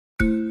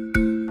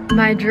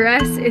My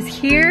dress is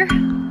here.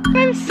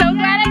 I'm so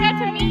glad I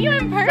got to meet you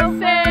in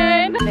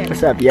person.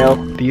 What's up, yo?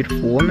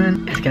 Beautiful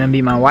woman is gonna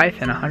be my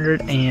wife in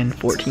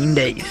 114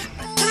 days.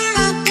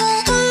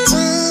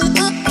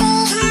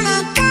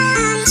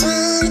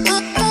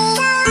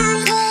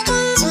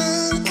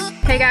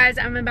 Hey guys,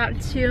 I'm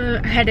about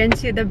to head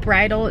into the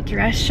bridal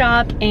dress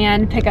shop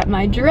and pick up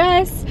my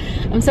dress.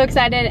 I'm so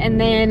excited, and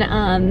then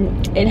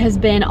it has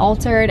been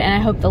altered and I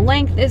hope the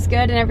length is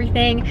good and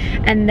everything,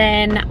 and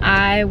then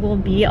I will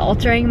be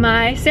altering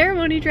my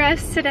ceremony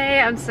dress today.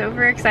 I'm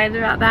super excited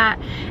about that,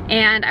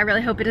 and I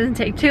really hope it doesn't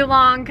take too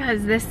long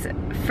because this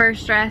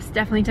first dress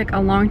definitely took a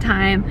long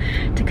time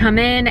to come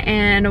in,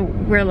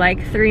 and we're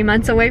like 3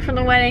 months away from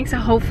the wedding, so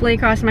hopefully,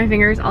 cross my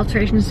fingers,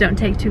 alterations don't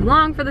take too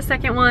long for the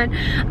second one.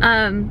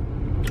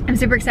 I'm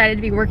super excited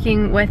to be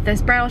working with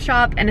this bridal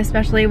shop, and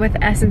especially with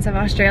Essence of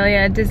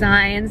Australia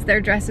Designs. Their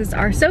dresses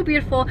are so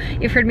beautiful.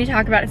 You've heard me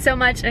talk about it so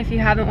much, and if you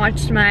haven't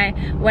watched my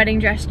wedding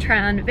dress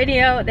try-on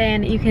video,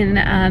 then you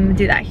can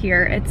do that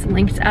here. It's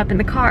linked up in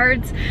the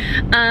cards.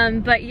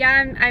 But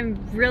yeah, I'm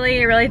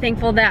really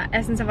thankful that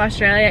Essence of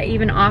Australia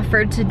even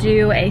offered to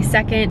do a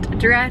second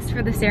dress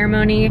for the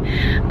ceremony.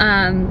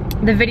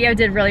 The video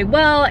did really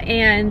well,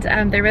 and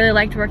they really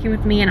liked working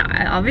with me, and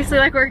I obviously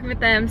like working with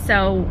them,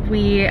 so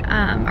we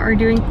are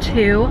doing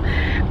two.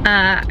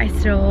 I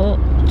still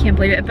can't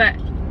believe it, but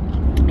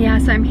yeah,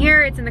 so I'm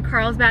here. It's in the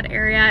Carlsbad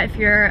area. If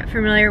you're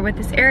familiar with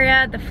this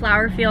area, the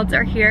flower fields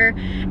are here,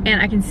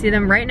 and I can see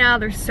them right now.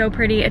 They're so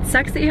pretty. It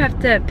sucks that you have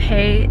to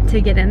pay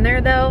to get in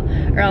there though,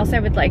 or else I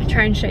would like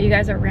try and show you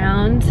guys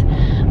around.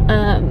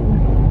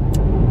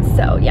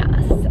 So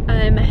yes,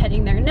 I'm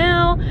heading there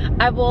now.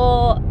 I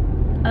will,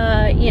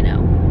 you know,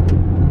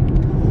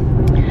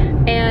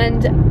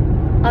 and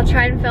I'll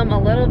try and film a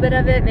little bit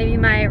of it, maybe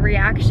my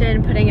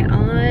reaction putting it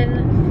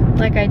on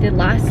like I did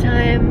last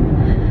time.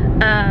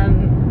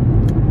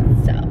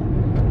 So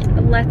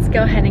let's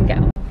go ahead and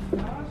go.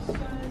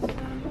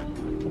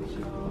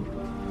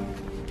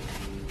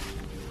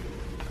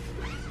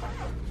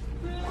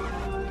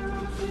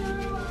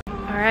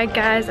 Alright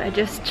guys, I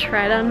just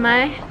tried on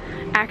my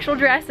actual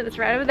dress, and it's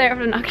right over there.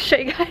 I'm not gonna show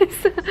you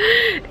guys.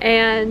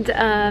 And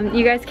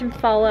you guys can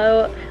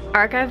follow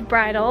Archive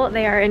Bridal.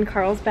 They are in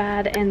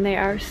Carlsbad, and they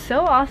are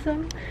so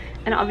awesome,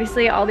 and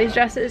obviously all these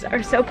dresses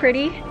are so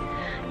pretty,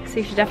 so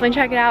you should definitely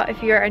check it out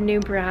if you're a new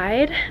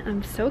bride.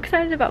 I'm so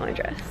excited about my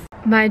dress.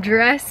 My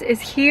dress is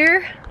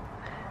here.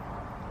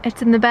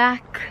 It's in the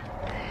back,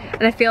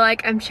 and I feel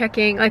like I'm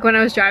checking, like when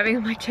I was driving,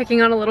 I'm like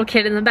checking on a little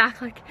kid in the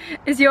back, like,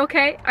 is you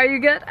okay? Are you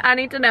good? I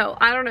need to know.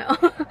 I don't know.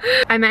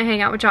 I might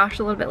hang out with Josh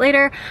a little bit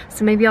later,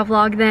 so maybe I'll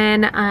vlog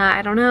then.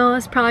 I don't know.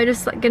 It's probably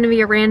just like gonna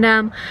be a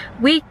random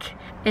week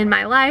in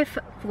my life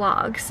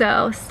vlog,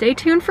 so stay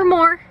tuned for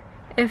more,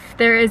 if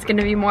there is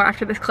gonna be more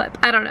after this clip.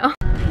 I don't know.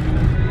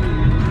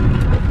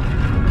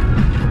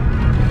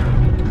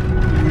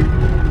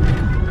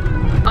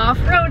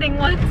 Off-roading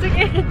once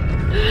again.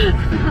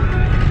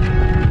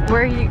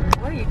 Where are you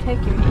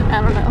taking me?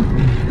 I don't know.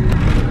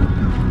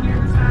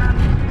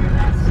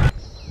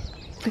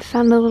 I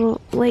found a little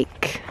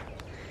lake.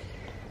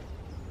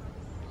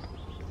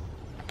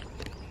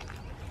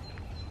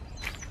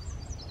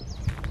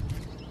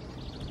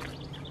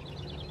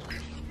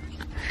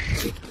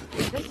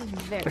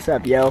 What's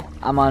up, yo?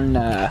 I'm on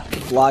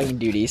vlogging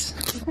duties.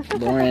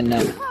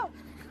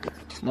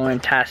 Lauren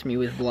tasked me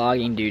with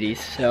vlogging duties,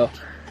 so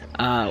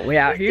we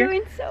out here.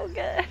 Doing so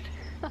good.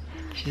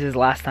 She says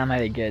last time I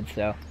did good,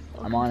 so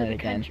I'm on it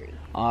again.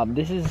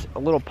 This is a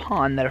little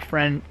pond that a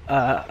friend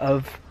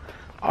of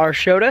ours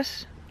showed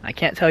us. I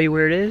can't tell you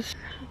where it is,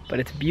 but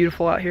it's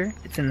beautiful out here.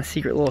 It's in the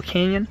secret little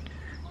canyon,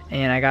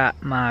 and I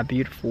got my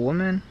beautiful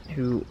woman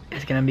who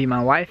is gonna be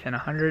my wife in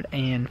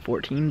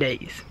 114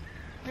 days.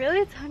 Really?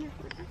 It's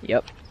 114?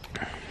 Yep.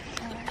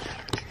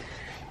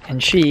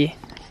 And she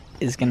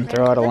is gonna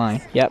throw out a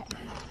line. Yep.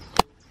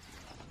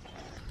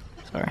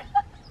 Sorry.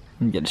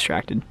 I'm get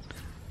distracted.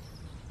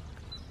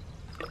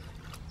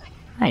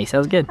 Nice, that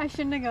was good. I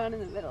shouldn't have gone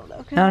in the middle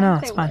though. No,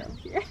 it's fine.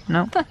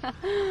 No,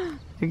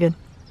 you're good.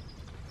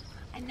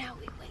 And now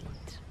we wait.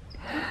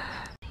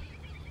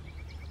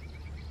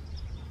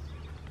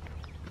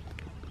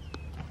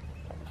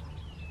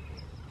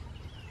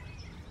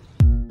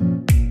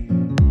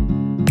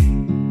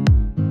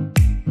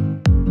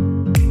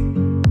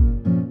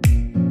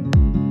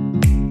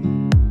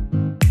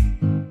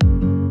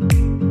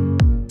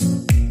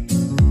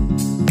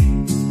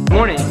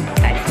 Morning.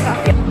 Nice to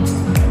talk to you.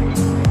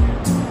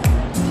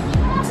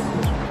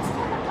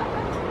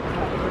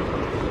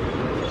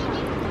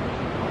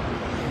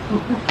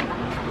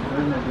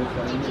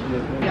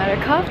 Got our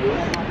coffee.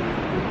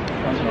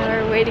 Now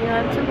we're waiting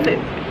on some food.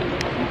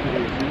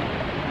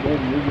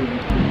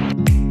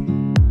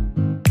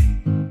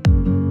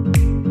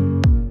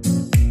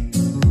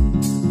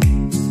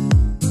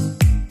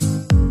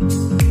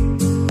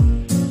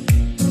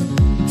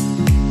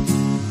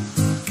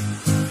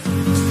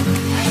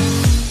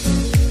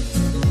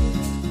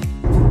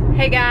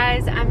 Hey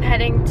guys, I'm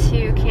heading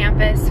to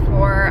campus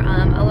for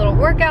a little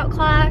workout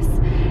class,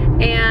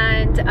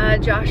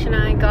 and Josh and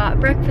I got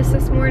breakfast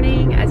this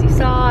morning, as you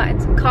saw,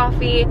 and some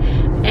coffee,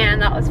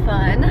 and that was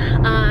fun.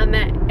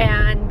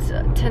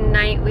 And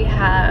tonight we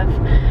have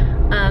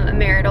a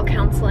marital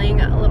counseling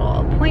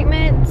little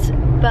appointment,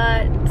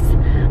 but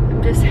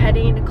I'm just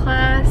heading to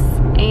class,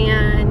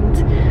 and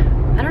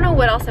I don't know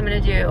what else I'm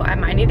gonna do. I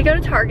might need to go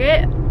to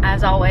Target,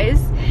 as always,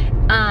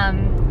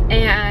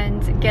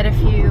 and get a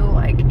few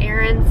like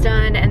errands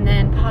done, and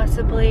then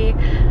possibly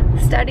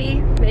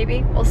study,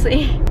 maybe, we'll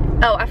see.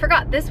 Oh, I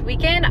forgot, this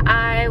weekend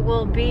I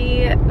will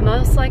be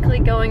most likely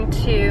going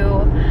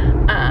to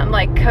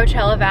like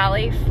Coachella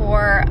Valley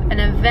for an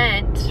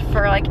event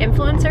for like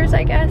influencers,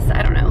 I guess,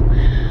 I don't know.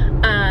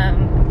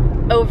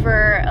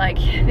 Over like,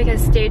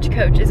 because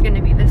Stagecoach is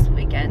gonna be this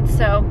weekend,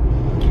 so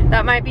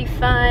that might be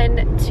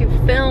fun to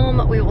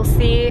film. We will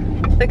see.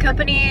 The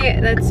company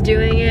that's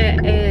doing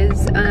it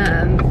is,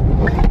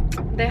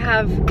 they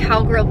have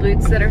Cowgirl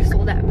boots that are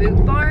sold at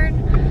Boot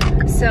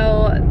Barn.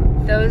 So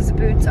those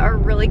boots are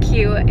really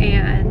cute,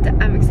 and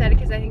I'm excited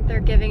because I think they're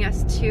giving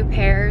us 2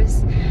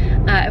 pairs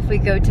if we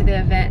go to the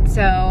event.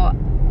 So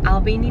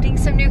I'll be needing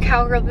some new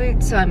Cowgirl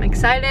boots, so I'm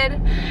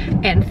excited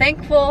and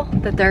thankful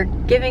that they're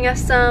giving us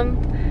some.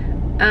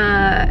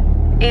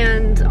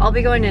 And I'll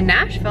be going to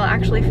Nashville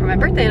actually for my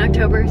birthday in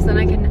October, so then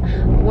I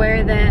can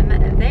wear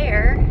them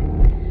there.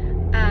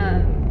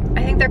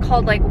 I think they're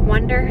called like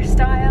Wonder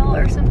Style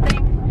or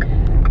something.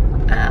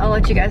 I'll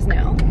let you guys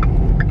know.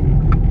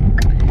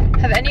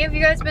 Have any of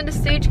you guys been to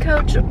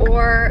Stagecoach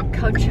or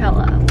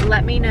Coachella?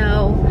 Let me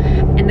know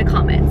in the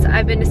comments.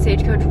 I've been to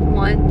Stagecoach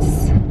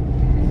once,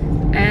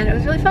 and it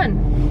was really fun.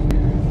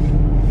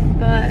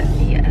 But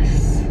yes.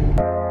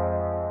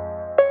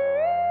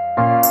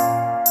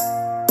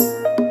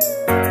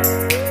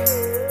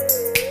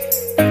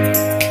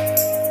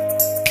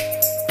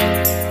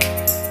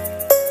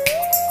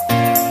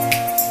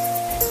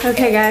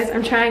 Okay guys,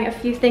 I'm trying a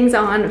few things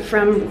on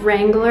from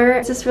Wrangler.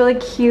 It's this really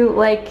cute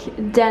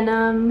like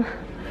denim,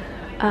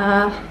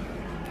 I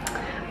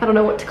don't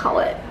know what to call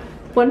it,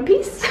 one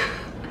piece.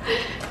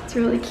 It's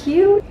really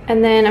cute.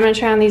 And then I'm gonna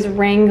try on these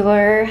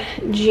Wrangler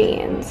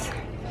jeans.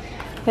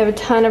 They have a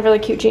ton of really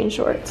cute jean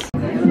shorts. I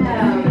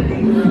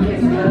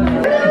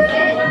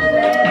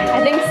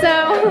think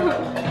so.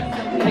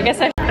 I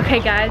guess okay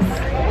guys,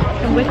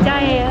 I'm with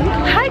Diane.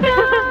 Hi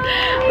guys.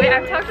 Wait,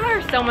 I've talked about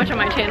her so much on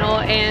my channel,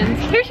 and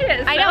here she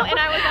is. I know, and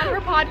I was on her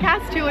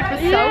podcast too, which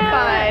was so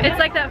fun. It's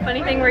like that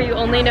funny thing where you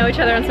only know each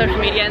other on social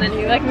media and then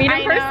you like meet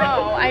in person.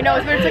 I know.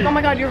 It's like, oh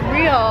my god, you're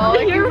real.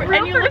 You're real,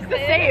 and you look the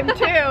same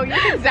too. You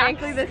look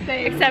exactly the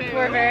same. Except too.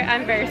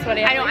 I'm very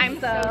sweaty. I know, I'm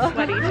so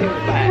sweaty too,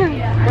 but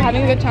we're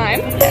having a good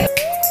time.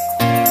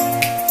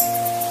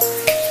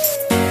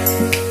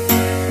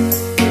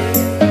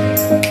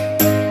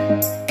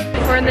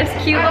 We're in this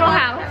cute little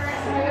house.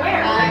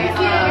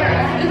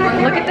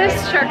 Look at this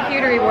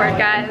charcuterie board,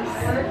 guys.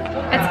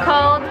 It's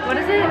called, what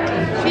is it?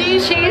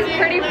 She's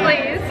Pretty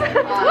Please.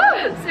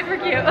 Super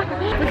cute. Look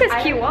at this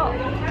cute wall.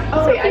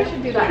 Oh wait, I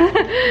should do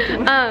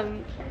that.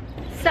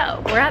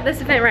 So we're at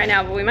this event right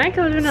now, but we might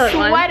go to another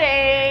one.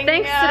 Sweating.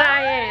 Thanks to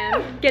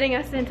Diane, getting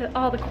us into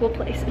all the cool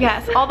places.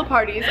 Yes, all the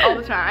parties, all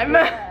the time.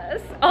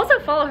 Yes. Also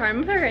follow her.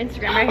 I'm gonna put her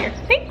Instagram right here.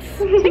 Thanks.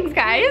 Thanks,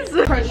 guys.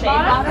 Crochet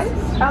bottoms.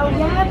 Oh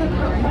yeah, the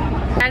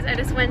guys, I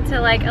just went to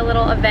like a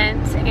little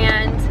event,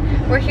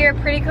 and we're here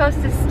pretty close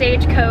to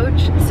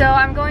Stagecoach. So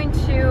I'm going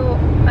to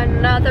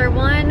another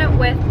one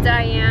with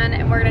Diane,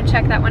 and we're gonna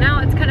check that one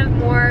out. It's kind of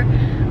more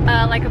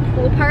like a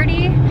pool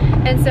party,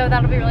 and so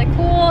that'll be really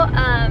cool.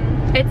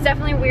 It's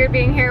definitely weird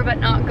being here but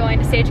not going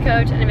to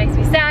Stagecoach, and it makes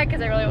me sad because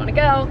I really want to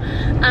go.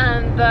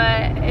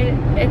 But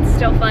it's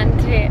still fun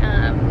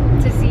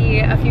to see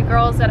a few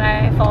girls that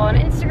I follow on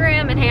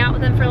Instagram and hang out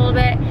with them for a little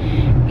bit.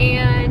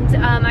 And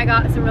I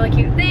got some really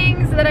cute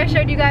things that I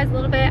showed you guys a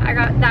little bit. I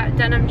got that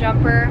denim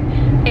jumper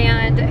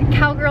and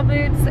Cowgirl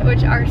boots,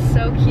 which are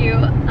so cute.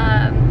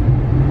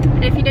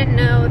 And if you didn't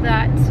know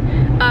that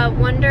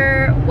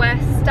Wonder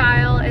West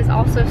style is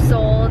also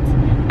sold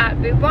at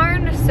Boot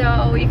Barn,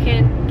 so you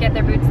can get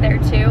their boots there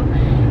too.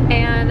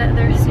 And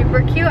they're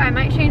super cute. I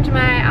might change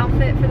my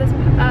outfit for this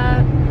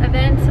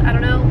event. I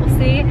don't know, we'll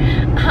see.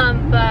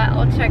 But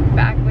I'll check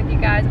back with you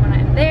guys when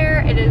I'm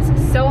there. It is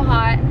so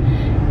hot.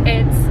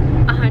 It's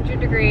 100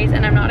 degrees,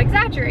 and I'm not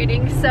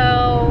exaggerating,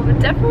 so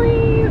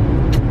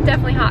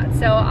definitely hot.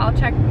 So I'll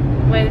check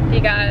with you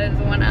guys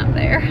when I'm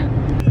there.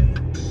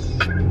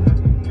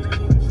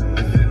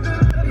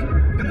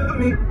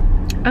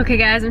 Okay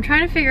guys, I'm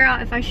trying to figure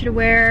out if I should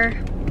wear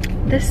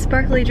this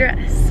sparkly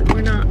dress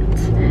or not.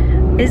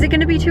 Is it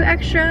gonna be too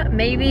extra?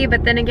 Maybe,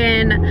 but then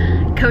again,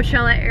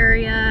 Coachella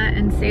area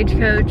and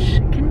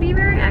Stagecoach can be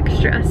very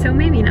extra, so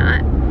maybe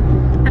not.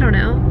 I don't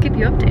know, I'll keep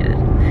you updated.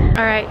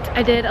 All right,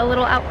 I did a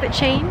little outfit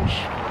change.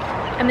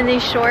 I'm in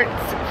these shorts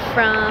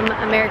from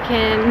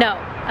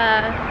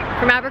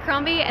from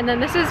Abercrombie, and then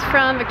this is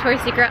from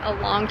Victoria's Secret a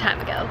long time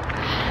ago.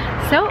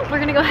 So we're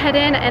gonna go head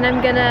in, and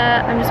I'm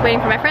just waiting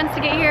for my friends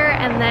to get here,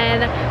 and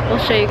then we'll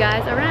show you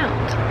guys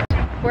around.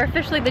 We're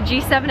officially the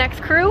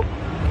G7X crew.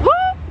 Woo!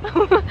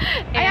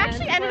 I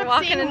actually ended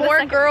up seeing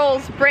more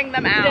girls bring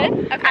them out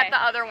at the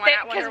other one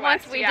at Wonder Because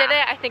once West, we did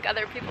it, I think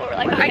other people were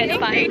like, okay, I it's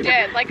think fine. they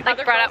did. Like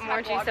Like brought out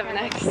more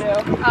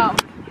G7X.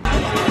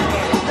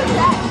 Oh.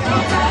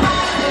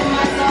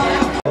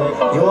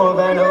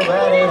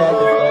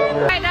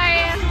 Hi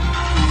Diane.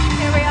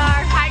 Here we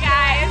are. Hi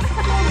guys.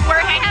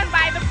 We're hanging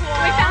by the pool.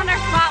 We found our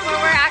spot where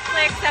we're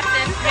actually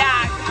accepted.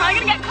 Yeah, it's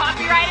probably gonna get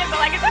copyrighted, but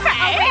like it's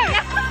okay.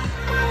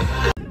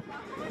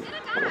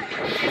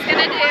 She's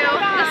gonna do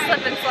the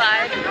slip and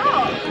slide.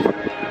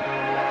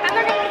 And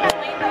they're gonna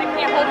get late that I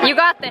can't hold my You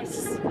got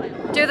this.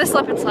 Do the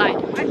slip and slide.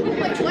 I feel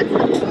like, what's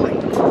the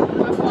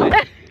point?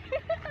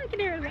 I can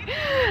hear me.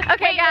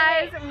 Okay,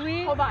 guys,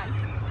 Hold on.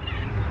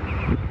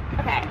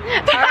 Okay.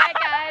 Alright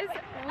guys,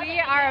 we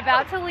are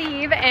about to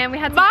leave and we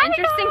had some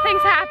interesting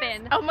things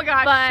happen. Oh my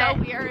gosh, But-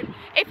 so weird.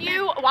 If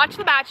you watch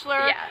The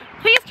Bachelor, Yeah.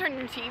 please turn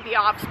your TV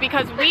off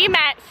because we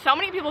met so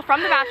many people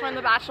from The Bachelor and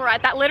The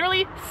Bachelorette that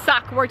literally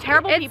suck. We're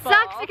terrible It people.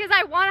 sucks because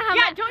I want to have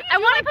Yeah, don't you I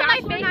do, want like, to put my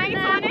Bachelor faith in nights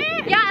them. on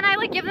it? Yeah, and I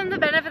like give them the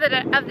benefit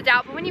of the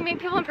doubt, but when you meet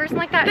people in person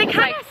like that, They it's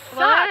kind like, of suck.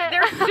 what?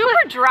 They're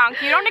super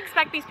drunk. You don't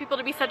expect these people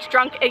to be such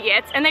drunk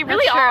idiots, and they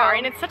really That's are, true.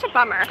 and it's such a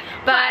bummer.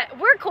 But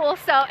we're cool,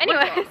 so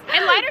anyways.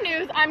 In lighter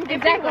news, I'm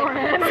giving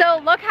Lauren.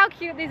 So look how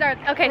cute these are.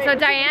 Okay, so Wait,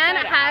 Diane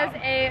check it has out.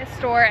 a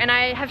store, and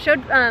I have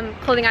showed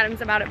clothing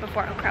items about it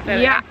before. Oh crap!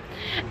 Yeah.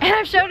 And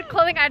I've showed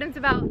clothing items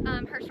about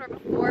her store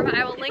before, but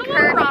I will link a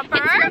little her romper.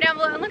 Instagram down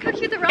below. And look how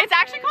cute the romper It's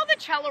actually is. called the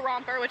Cello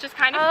Romper, which is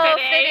kind of Oh,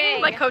 fitting,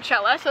 fitting. like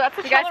Coachella. So that's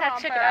the You guys Cello have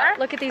to check it Romper. out.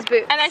 Look at these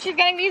boots. And then she's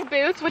getting these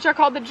boots, which are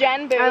called the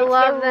Jen boots. I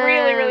love They're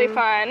really, really them.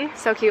 fun.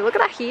 So cute. Look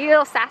at that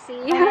heel, sassy.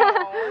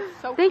 Oh,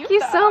 so Thank cute, you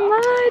so though.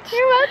 much.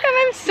 You're welcome.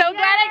 I'm so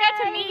glad I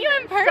got to meet you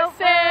in person. So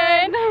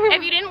fun.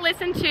 If you didn't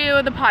listen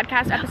to the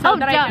podcast episode Oh,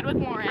 that I duh. did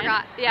with Lauren,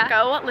 Forgot. Yeah.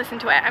 go listen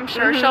to it. I'm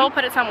sure she'll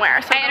put it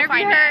somewhere. So I go interviewed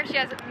find her. it. She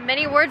has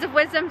many words of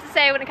wisdom to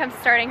say when it comes to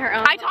starting her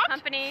own I little talked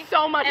company.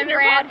 so much in and your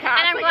brand. podcast.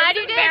 And I'm like, glad it's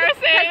you did.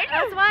 embarrassing.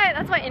 'cause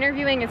That's why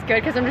interviewing is good,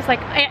 because I'm just like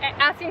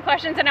asking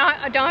questions and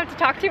I don't have to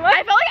talk too much.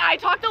 I felt like I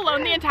talked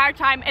alone the entire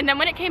time, and then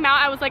when it came out,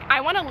 I was like,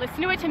 I want to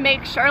listen to it to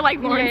make sure like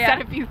Lauren Yeah, yeah.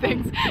 said a few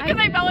things, because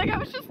I felt like I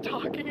was just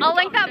talking. and I'll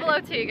link that talking. below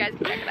too, you guys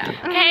can check it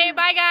out. Okay,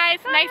 bye guys.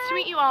 Nice to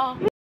meet you all.